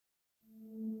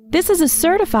This is a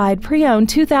certified pre-owned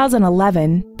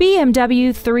 2011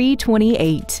 BMW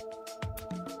 328.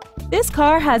 This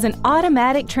car has an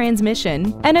automatic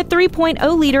transmission and a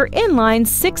 3.0-liter inline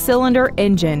six-cylinder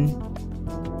engine.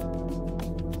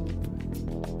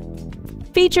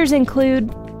 Features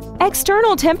include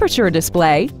external temperature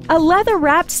display, a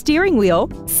leather-wrapped steering wheel,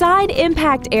 side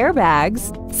impact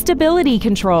airbags, stability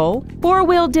control,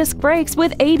 four-wheel disc brakes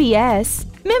with ABS,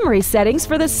 memory settings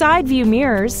for the side view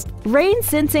mirrors,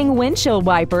 rain-sensing windshield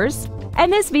wipers,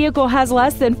 and this vehicle has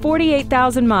less than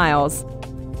 48,000 miles.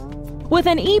 With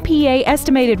an EPA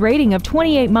estimated rating of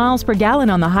 28 miles per gallon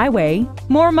on the highway,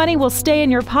 more money will stay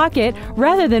in your pocket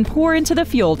rather than pour into the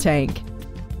fuel tank.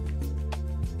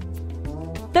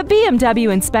 The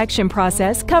BMW inspection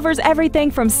process covers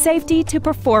everything from safety to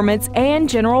performance and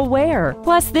general wear.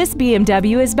 Plus, this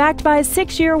BMW is backed by a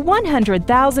 6-year,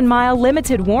 100,000-mile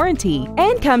limited warranty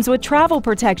and comes with travel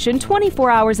protection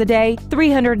 24 hours a day,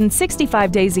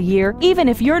 365 days a year, even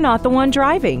if you're not the one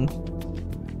driving.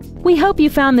 We hope you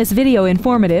found this video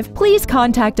informative. Please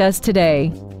contact us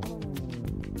today.